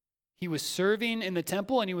 He was serving in the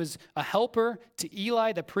temple, and he was a helper to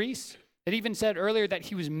Eli the priest. It even said earlier that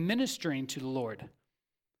he was ministering to the Lord.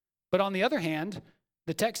 But on the other hand,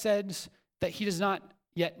 the text says that he does not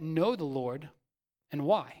yet know the Lord. And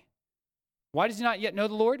why? Why does he not yet know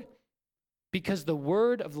the Lord? Because the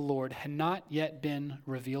word of the Lord had not yet been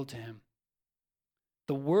revealed to him.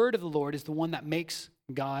 The word of the Lord is the one that makes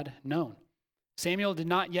God known. Samuel did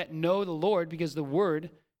not yet know the Lord because the word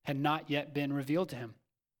had not yet been revealed to him.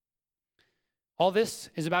 All this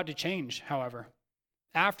is about to change, however.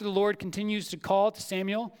 After the Lord continues to call to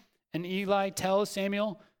Samuel and Eli tells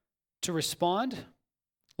Samuel to respond,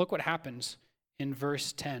 look what happens in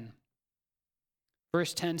verse 10.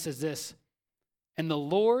 Verse 10 says this, "And the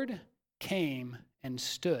Lord came and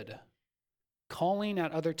stood, calling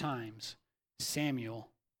at other times, 'Samuel,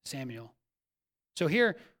 Samuel.'" So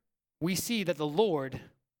here we see that the Lord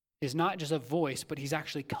is not just a voice, but he's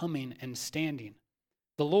actually coming and standing.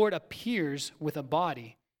 The Lord appears with a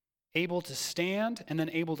body, able to stand and then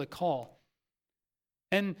able to call.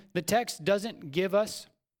 And the text doesn't give us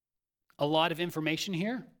a lot of information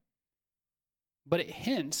here, but it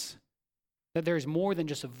hints that there's more than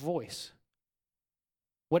just a voice.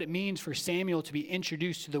 What it means for Samuel to be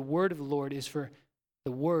introduced to the word of the Lord is for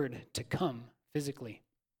the word to come physically.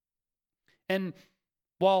 And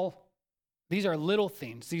while these are little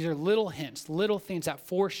things, these are little hints, little things that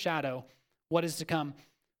foreshadow what is to come,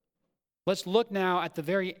 let's look now at the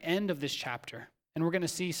very end of this chapter, and we're going to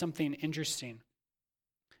see something interesting.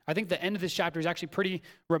 I think the end of this chapter is actually pretty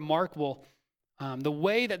remarkable. The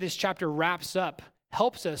way that this chapter wraps up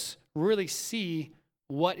helps us really see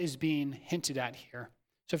what is being hinted at here.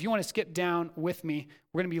 So if you want to skip down with me,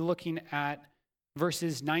 we're going to be looking at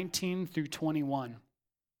verses 19 through 21.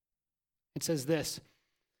 It says this,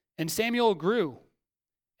 "And Samuel grew,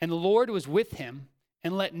 and the Lord was with him,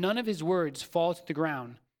 and let none of his words fall to the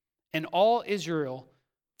ground. And all Israel,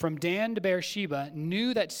 from Dan to Beersheba,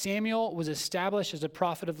 knew that Samuel was established as a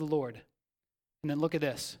prophet of the Lord." And then look at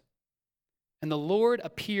this. "And the Lord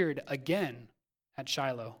appeared again at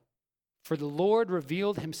Shiloh, for the Lord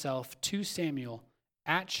revealed himself to Samuel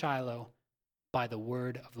at Shiloh by the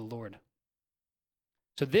word of the Lord."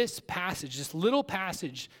 So this passage, this little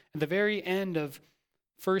passage at the very end of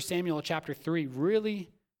 1 Samuel chapter 3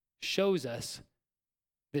 really shows us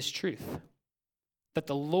this truth, that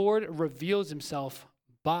the Lord reveals himself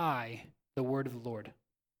by the word of the Lord.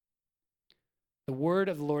 The word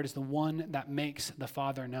of the Lord is the one that makes the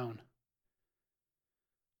Father known.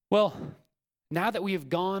 Well, now that we have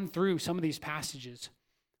gone through some of these passages,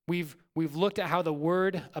 we've looked at how the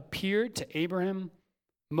word appeared to Abraham,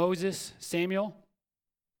 Moses, Samuel.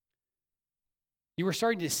 You were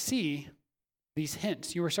starting to see these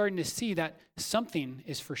hints. You were starting to see that something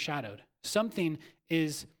is foreshadowed. Something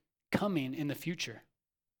is coming in the future.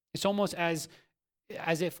 It's almost as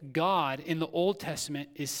if God in the Old Testament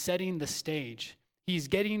is setting the stage. He's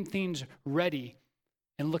getting things ready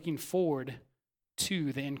and looking forward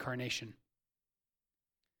to the incarnation.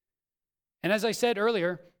 And as I said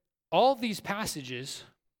earlier, all of these passages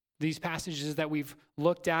that we've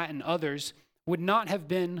looked at and others would not have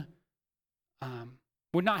been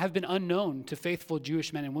unknown to faithful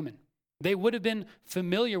Jewish men and women. They would have been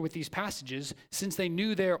familiar with these passages since they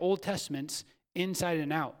knew their Old Testaments inside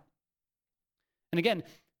and out. And again,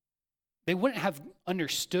 they wouldn't have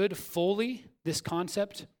understood fully this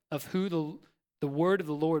concept of who the word of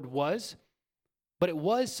the Lord was, but it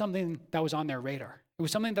was something that was on their radar. It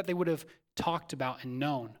was something that they would have talked about and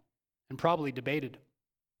known and probably debated.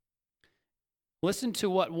 Listen to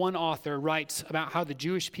what one author writes about how the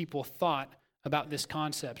Jewish people thought about this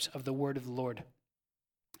concept of the word of the Lord.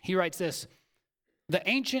 He writes this: "The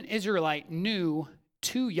ancient Israelite knew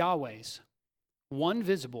two Yahwehs, one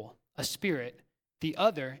visible, a spirit, the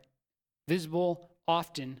other visible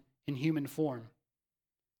often in human form.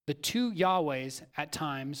 The two Yahwehs at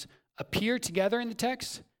times appear together in the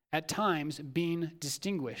text, at times being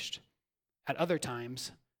distinguished, at other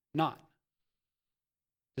times not."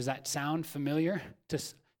 Does that sound familiar to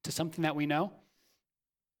something that we know?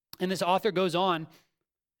 And this author goes on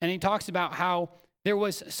and he talks about how there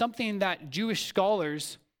was something that Jewish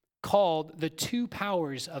scholars called the two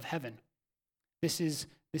powers of heaven. This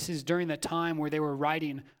is during the time where they were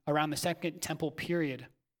writing around the Second Temple period,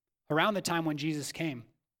 around the time when Jesus came.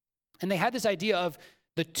 And they had this idea of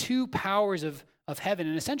the two powers of heaven.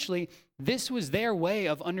 And essentially, this was their way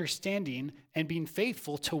of understanding and being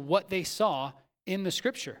faithful to what they saw in the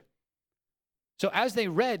scripture. So as they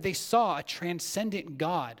read, they saw a transcendent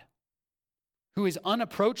God who is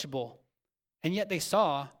unapproachable, and yet they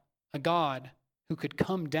saw a God who could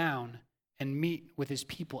come down and meet with his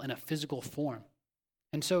people in a physical form.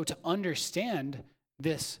 And so to understand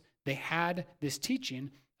this, they had this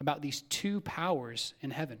teaching about these two powers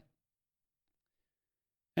in heaven.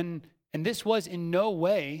 And this was in no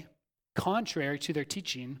way contrary to their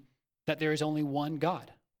teaching that there is only one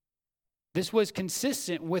God. This was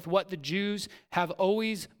consistent with what the Jews have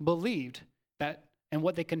always believed, that and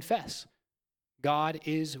what they confess. God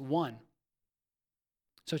is one.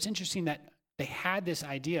 So it's interesting that they had this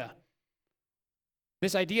idea.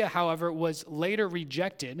 This idea, however, was later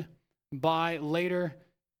rejected by later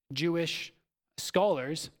Jewish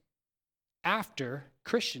scholars after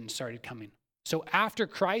Christians started coming. So after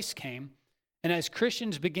Christ came, and as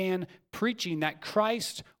Christians began preaching that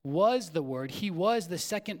Christ was the Word, he was the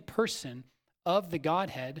second person of the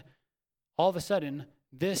Godhead, all of a sudden,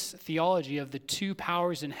 this theology of the two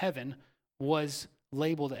powers in heaven was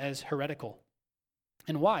labeled as heretical.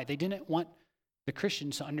 And why? They didn't want the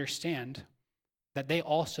Christians to understand that they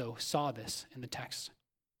also saw this in the text.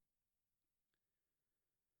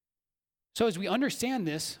 So as we understand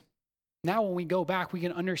this, now when we go back, we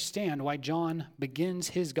can understand why John begins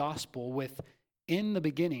his gospel with, "In the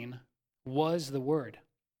beginning was the Word."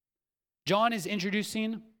 John is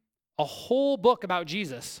introducing a whole book about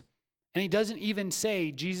Jesus, and he doesn't even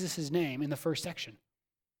say Jesus' name in the first section.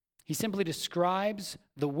 He simply describes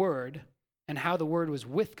the Word and how the Word was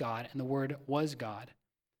with God and the Word was God.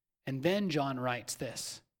 And then John writes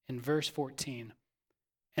this in verse 14,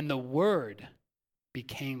 "And the Word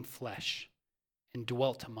became flesh and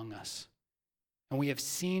dwelt among us. and we have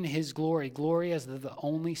seen his glory, glory as the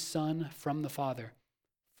only Son from the Father,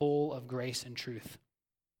 full of grace and truth.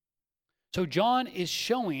 So John is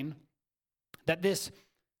showing that this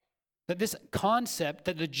concept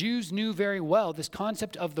that the Jews knew very well, this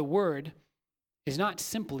concept of the Word, is not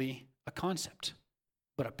simply a concept,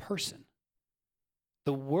 but a person.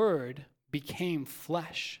 The Word became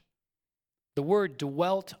flesh. The Word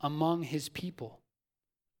dwelt among his people.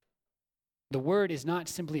 The Word is not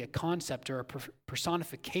simply a concept or a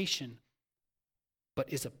personification,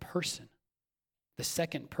 but is a person, the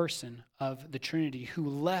second person of the Trinity, who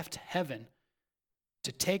left heaven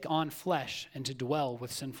to take on flesh and to dwell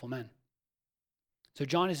with sinful men. So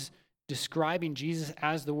John is describing Jesus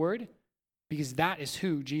as the Word because that is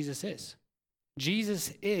who Jesus is.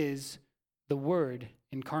 Jesus is the Word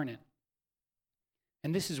incarnate.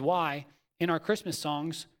 And this is why in our Christmas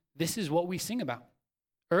songs, this is what we sing about.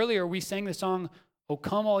 Earlier, we sang the song, "O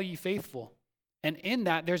Come All Ye Faithful." And in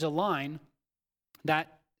that, there's a line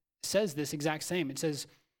that says this exact same. It says,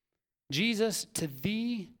 "Jesus, to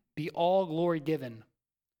thee be all glory given,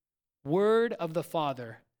 Word of the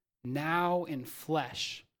Father, now in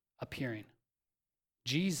flesh appearing."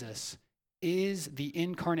 Jesus is the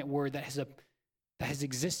incarnate Word that has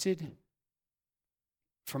existed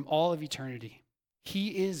from all of eternity.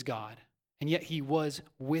 He is God, and yet he was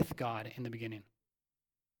with God in the beginning.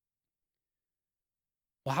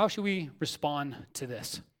 Well, how should we respond to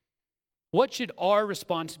this? What should our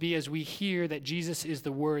response be as we hear that Jesus is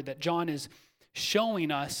the Word, that John is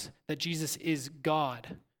showing us that Jesus is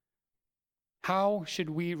God? How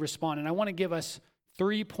should we respond? And I want to give us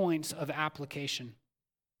 3 points of application.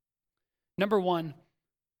 Number 1,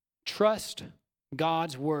 trust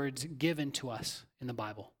God's words given to us in the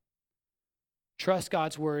Bible. Trust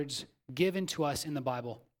God's words given to us in the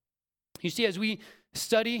Bible. You see, as we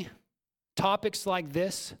study topics like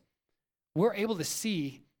this, we're able to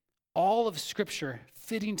see all of Scripture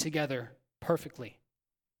fitting together perfectly.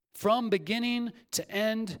 From beginning to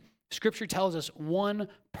end, Scripture tells us one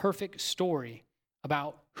perfect story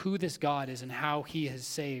about who this God is and how he has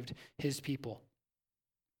saved his people.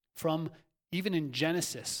 From even in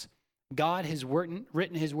Genesis, God has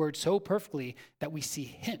written his word so perfectly that we see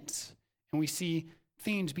hints and we see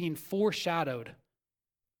things being foreshadowed,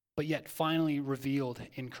 but yet finally revealed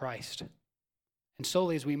in Christ. And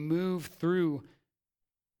slowly, as we move through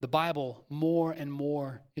the Bible, more and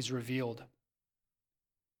more is revealed.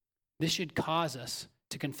 This should cause us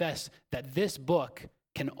to confess that this book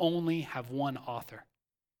can only have one author.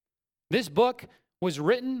 This book was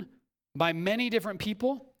written by many different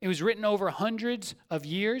people. It was written over hundreds of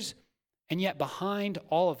years, and yet behind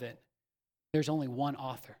all of it, there's only one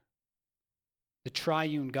author, the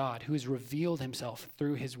triune God, who has revealed himself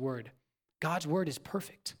through his word. God's word is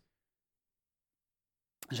perfect.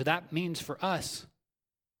 And so that means for us,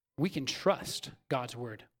 we can trust God's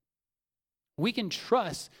word. We can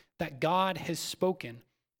trust that God has spoken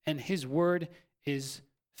and his word is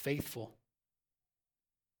faithful.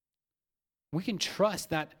 We can trust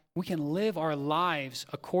that we can live our lives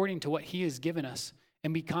according to what he has given us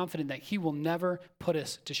and be confident that he will never put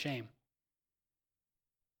us to shame.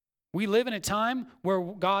 We live in a time where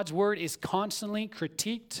God's word is constantly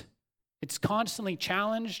critiqued, it's constantly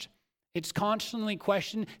challenged, it's constantly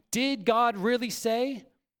questioned. Did God really say?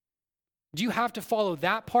 Do you have to follow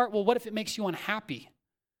that part? Well, what if it makes you unhappy?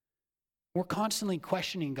 We're constantly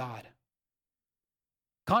questioning God,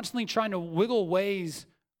 constantly trying to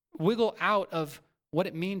wiggle out of what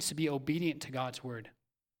it means to be obedient to God's word.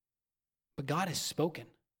 But God has spoken.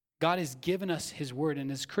 God has given us his word, and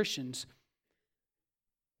as Christians,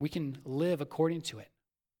 we can live according to it.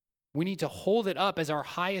 We need to hold it up as our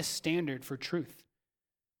highest standard for truth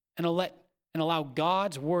and allow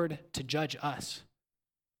God's word to judge us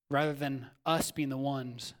rather than us being the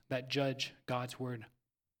ones that judge God's word.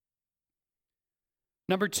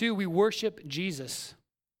 Number 2, we worship Jesus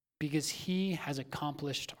because he has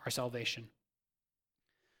accomplished our salvation.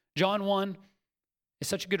 John 1 is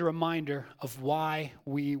such a good reminder of why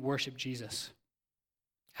we worship Jesus.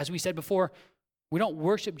 As we said before, we don't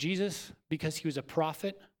worship Jesus because he was a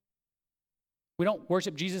prophet. We don't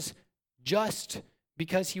worship Jesus just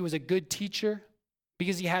because he was a good teacher,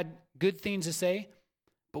 because he had good things to say,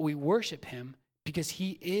 but we worship him because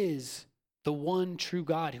he is the one true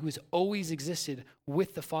God who has always existed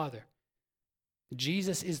with the Father.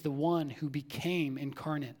 Jesus is the one who became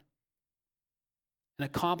incarnate and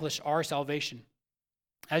accomplished our salvation.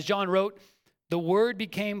 As John wrote, the Word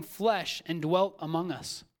became flesh and dwelt among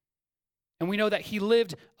us. And we know that he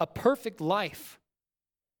lived a perfect life,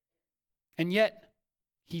 and yet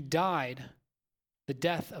he died the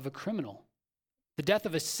death of a criminal, the death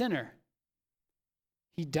of a sinner,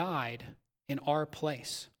 He died in our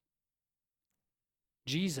place.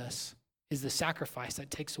 Jesus is the sacrifice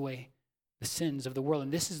that takes away the sins of the world.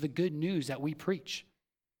 And this is the good news that we preach.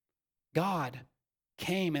 God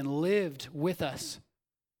came and lived with us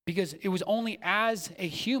because it was only as a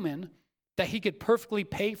human that he could perfectly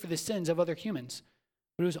pay for the sins of other humans.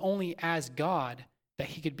 But it was only as God that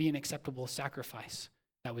he could be an acceptable sacrifice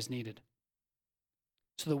that was needed.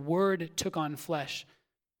 So the Word took on flesh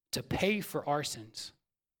to pay for our sins.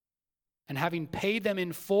 And having paid them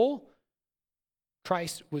in full,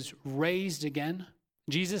 Christ was raised again.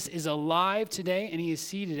 Jesus is alive today, and he is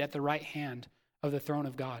seated at the right hand of the throne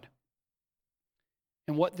of God.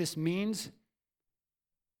 And what this means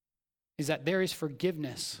is that there is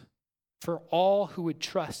forgiveness for all who would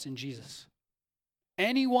trust in Jesus.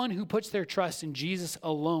 Anyone who puts their trust in Jesus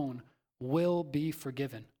alone will be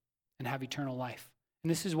forgiven and have eternal life. And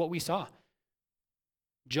this is what we saw.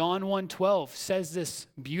 John 1:12 says this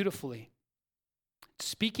beautifully.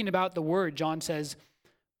 Speaking about the Word, John says,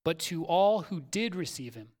 "But to all who did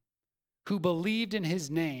receive him, who believed in his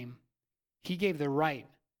name, he gave the right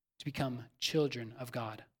to become children of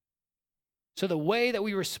God." So the way that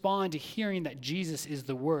we respond to hearing that Jesus is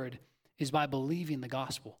the Word is by believing the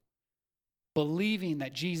gospel. Believing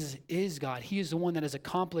that Jesus is God. He is the one that has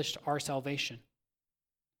accomplished our salvation.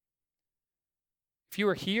 If you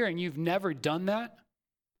are here and you've never done that,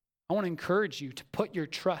 I want to encourage you to put your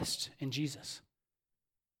trust in Jesus.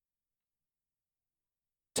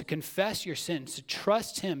 To confess your sins, to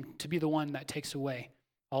trust him to be the one that takes away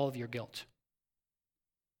all of your guilt.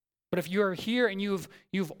 But if you are here and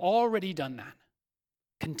you've already done that,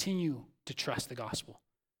 continue to trust the gospel.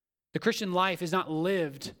 The Christian life is not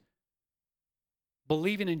lived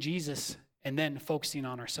believing in Jesus and then focusing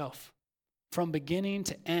on ourselves. From beginning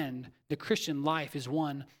to end, the Christian life is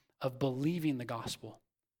one of believing the gospel,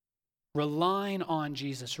 relying on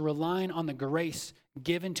Jesus, relying on the grace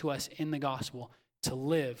given to us in the gospel to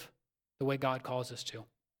live the way God calls us to.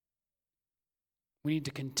 We need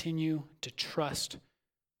to continue to trust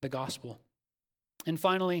the gospel. And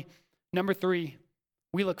finally, number 3,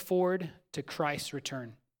 we look forward to Christ's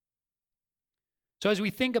return. So as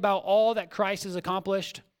we think about all that Christ has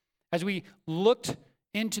accomplished, as we looked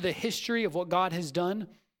into the history of what God has done,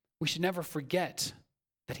 we should never forget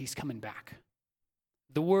that he's coming back.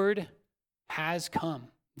 The Word has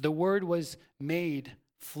come. The Word was made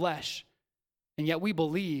flesh, and yet we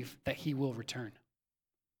believe that he will return.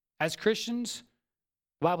 As Christians,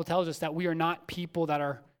 the Bible tells us that we are not people that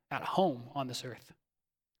are at home on this earth.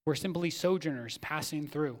 We're simply sojourners passing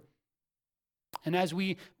through. And as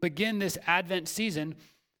we begin this Advent season,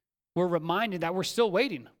 we're reminded that we're still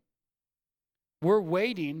waiting. We're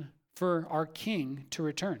waiting for our King to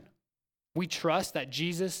return. We trust that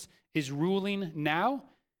Jesus is ruling now,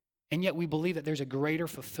 and yet we believe that there's a greater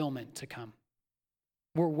fulfillment to come.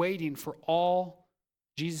 We're waiting for all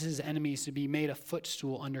Jesus' enemies to be made a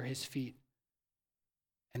footstool under his feet.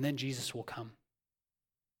 And then Jesus will come.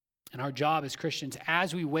 And our job as Christians,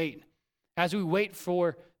 as we wait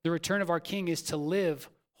for the return of our King, is to live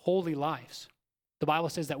holy lives. The Bible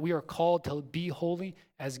says that we are called to be holy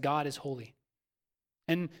as God is holy.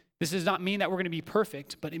 And this does not mean that we're going to be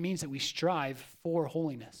perfect, but it means that we strive for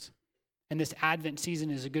holiness. And this Advent season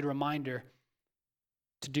is a good reminder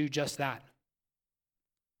to do just that.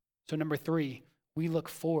 So number 3, we look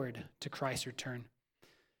forward to Christ's return.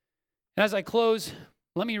 And as I close,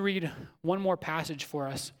 let me read one more passage for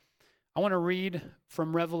us. I want to read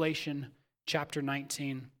from Revelation chapter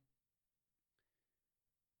 19.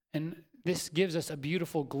 And this gives us a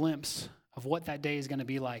beautiful glimpse of what that day is going to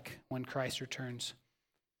be like when Christ returns.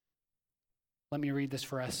 Let me read this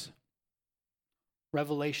for us.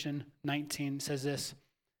 Revelation 19 says this: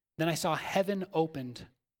 "Then I saw heaven opened,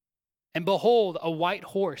 and behold, a white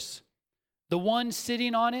horse. The one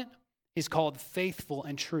sitting on it is called Faithful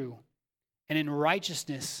and True, and in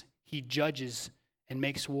righteousness he judges and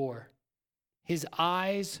makes war. His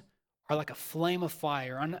eyes are like a flame of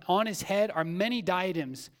fire. On his head are many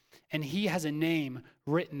diadems, and he has a name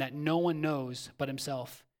written that no one knows but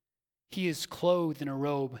himself. He is clothed in a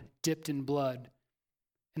robe dipped in blood,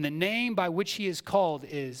 and the name by which he is called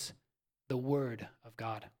is the Word of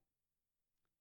God."